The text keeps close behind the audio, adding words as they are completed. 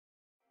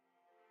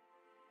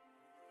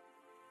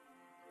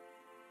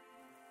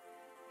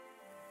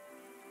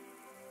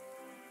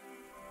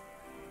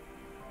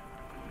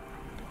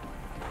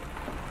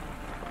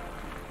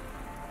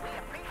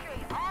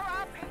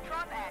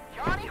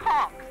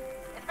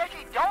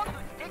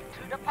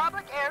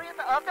public areas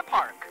of the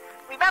park.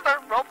 Remember,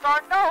 ropes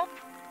are no.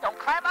 Don't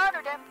climb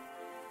under them.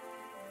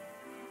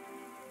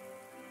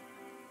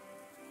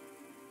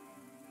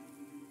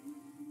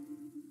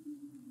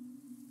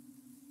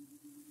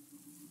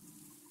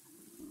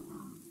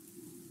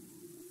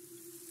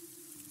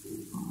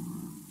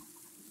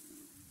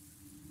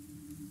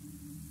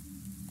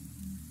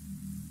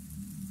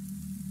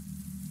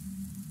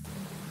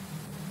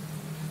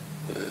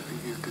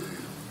 Whatever you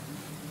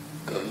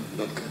do, don't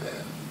look at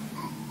him.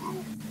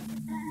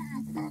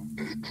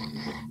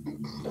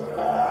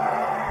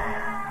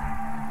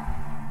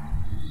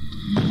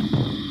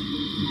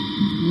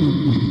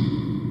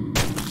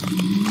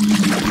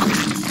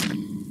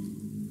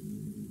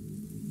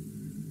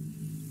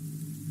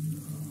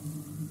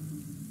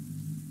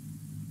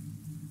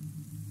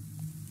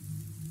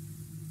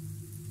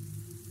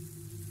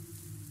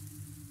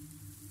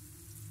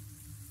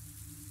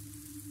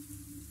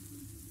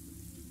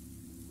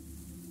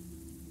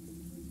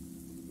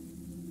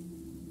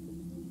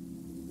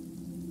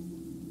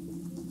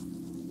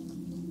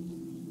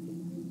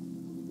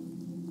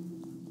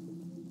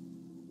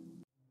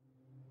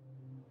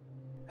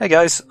 Hey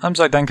guys, I'm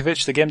Zach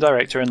Dankovic, the game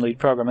director and lead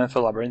programmer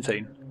for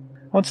Labyrinthine.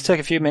 I want to take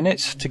a few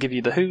minutes to give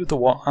you the who, the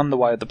what and the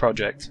why of the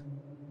project.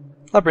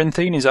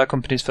 Labyrinthine is our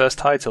company's first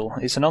title.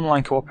 It's an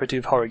online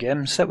cooperative horror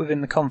game set within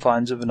the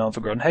confines of an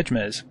overgrown hedge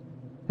maze.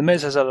 The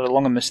maze has had a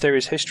long and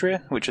mysterious history,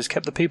 which has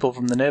kept the people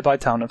from the nearby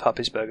town of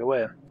Happisburg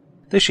away.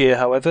 This year,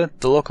 however,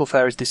 the local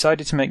fair has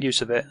decided to make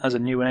use of it as a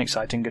new and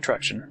exciting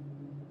attraction.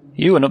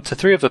 You and up to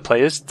 3 other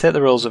players take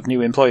the roles of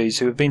new employees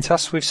who have been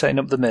tasked with setting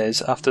up the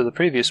maze after the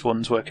previous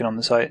ones working on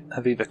the site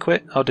have either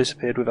quit or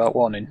disappeared without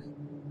warning.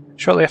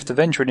 Shortly after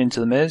venturing into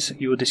the maze,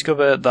 you will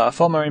discover that a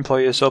former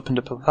employee has opened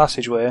up a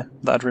passageway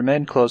that had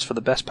remained closed for the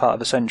best part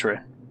of a century.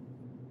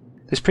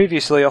 This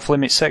previously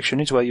off-limits section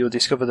is where you will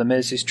discover the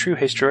maze's true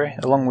history,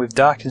 along with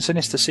dark and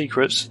sinister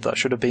secrets that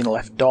should have been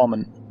left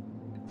dormant.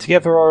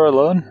 Together or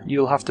alone, you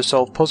will have to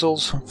solve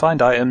puzzles,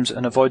 find items,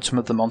 and avoid some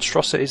of the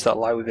monstrosities that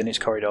lie within its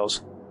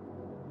corridors.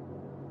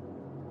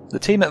 The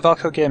team at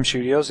Valco Game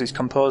Studios is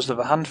composed of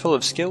a handful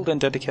of skilled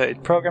and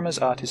dedicated programmers,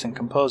 artists and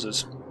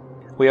composers.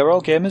 We are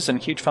all gamers and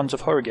huge fans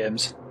of horror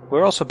games.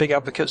 We're also big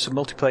advocates of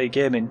multiplayer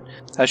gaming,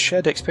 as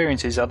shared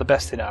experiences are the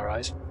best in our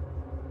eyes.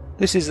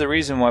 This is the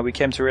reason why we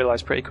came to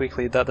realise pretty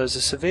quickly that there's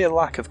a severe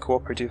lack of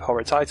cooperative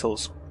horror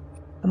titles.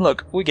 And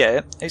look, we get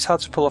it, it's hard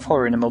to pull off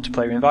horror in a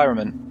multiplayer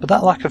environment, but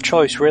that lack of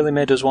choice really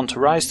made us want to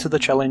rise to the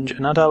challenge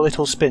and add our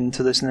little spin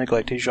to this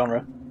neglected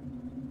genre.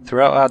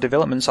 Throughout our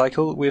development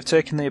cycle, we have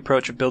taken the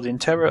approach of building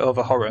terror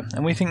over horror,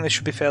 and we think this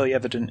should be fairly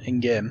evident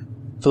in-game.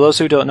 For those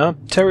who don't know,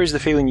 terror is the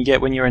feeling you get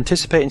when you're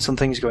anticipating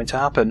something's going to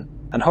happen,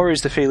 and horror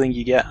is the feeling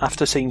you get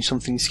after seeing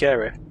something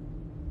scary.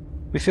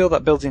 We feel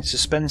that building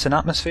suspense and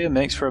atmosphere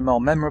makes for a more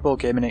memorable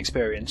gaming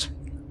experience.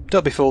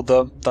 Don't be fooled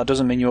though, that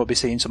doesn't mean you won't be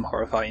seeing some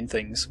horrifying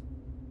things.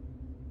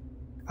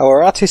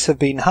 Our artists have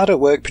been hard at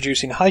work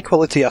producing high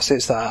quality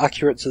assets that are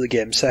accurate to the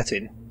game's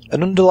setting.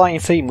 An underlying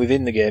theme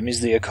within the game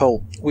is the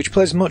occult, which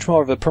plays much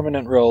more of a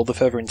prominent role the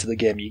further into the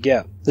game you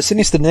get. The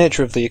sinister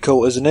nature of the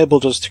occult has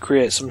enabled us to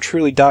create some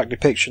truly dark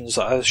depictions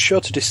that are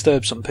sure to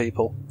disturb some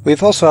people. We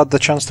have also had the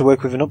chance to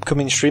work with an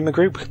upcoming streamer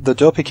group, the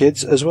Dopey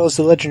Kids, as well as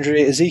the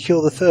legendary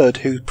Ezekiel III,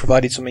 who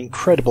provided some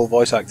incredible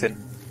voice acting.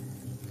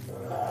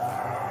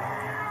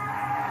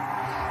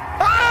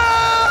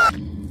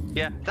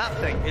 Yeah, that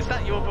thing, is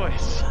that your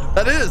voice?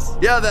 That is!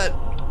 Yeah, that...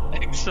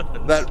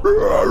 Excellent.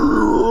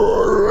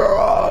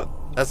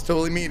 That's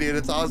totally me, dude.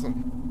 It's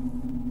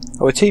awesome.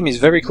 Our team is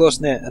very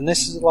close-knit, and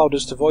this has allowed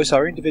us to voice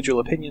our individual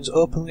opinions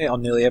openly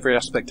on nearly every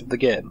aspect of the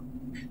game.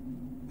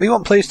 We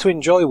want players to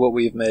enjoy what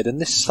we have made,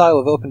 and this style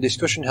of open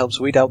discussion helps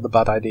weed out the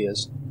bad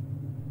ideas.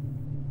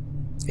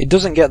 It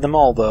doesn't get them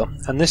all, though,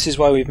 and this is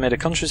why we've made a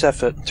conscious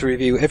effort to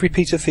review every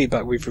piece of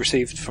feedback we've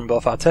received from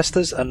both our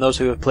testers and those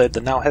who have played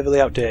the now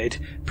heavily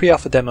outdated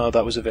pre-alpha demo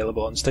that was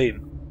available on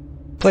Steam.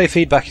 Player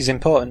feedback is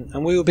important,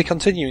 and we will be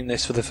continuing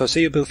this for the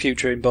foreseeable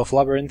future in both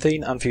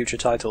Labyrinthine and future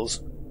titles.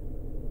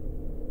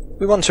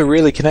 We want to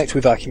really connect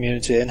with our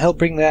community and help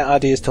bring their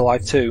ideas to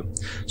life too,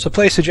 so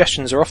player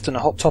suggestions are often a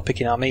hot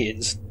topic in our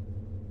meetings.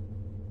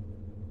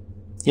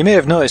 You may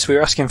have noticed we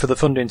were asking for the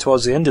funding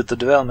towards the end of the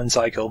development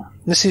cycle.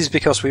 This is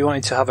because we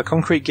wanted to have a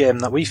concrete game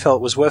that we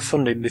felt was worth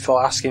funding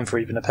before asking for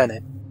even a penny.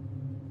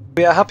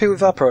 We are happy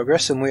with our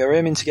progress, and we are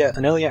aiming to get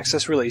an early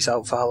access release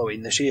out for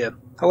Halloween this year.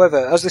 However,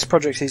 as this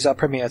project is our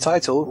premier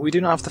title, we do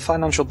not have the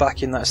financial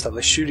backing that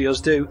established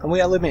studios do, and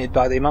we are limited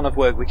by the amount of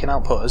work we can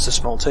output as a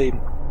small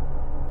team.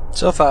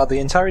 So far, the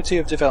entirety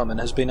of development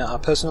has been at our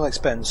personal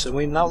expense, and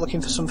we are now looking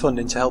for some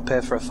funding to help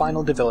pay for a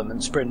final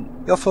development sprint.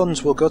 Your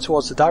funds will go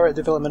towards the direct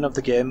development of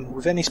the game,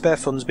 with any spare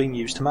funds being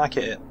used to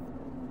market it.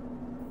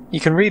 You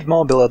can read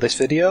more below this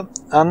video,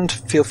 and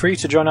feel free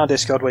to join our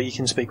Discord where you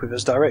can speak with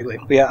us directly.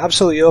 We are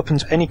absolutely open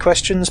to any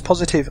questions,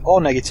 positive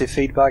or negative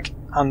feedback,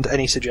 and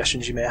any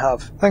suggestions you may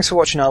have. Thanks for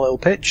watching our little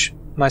pitch.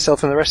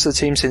 Myself and the rest of the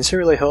team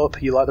sincerely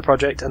hope you like the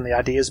project and the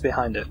ideas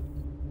behind it.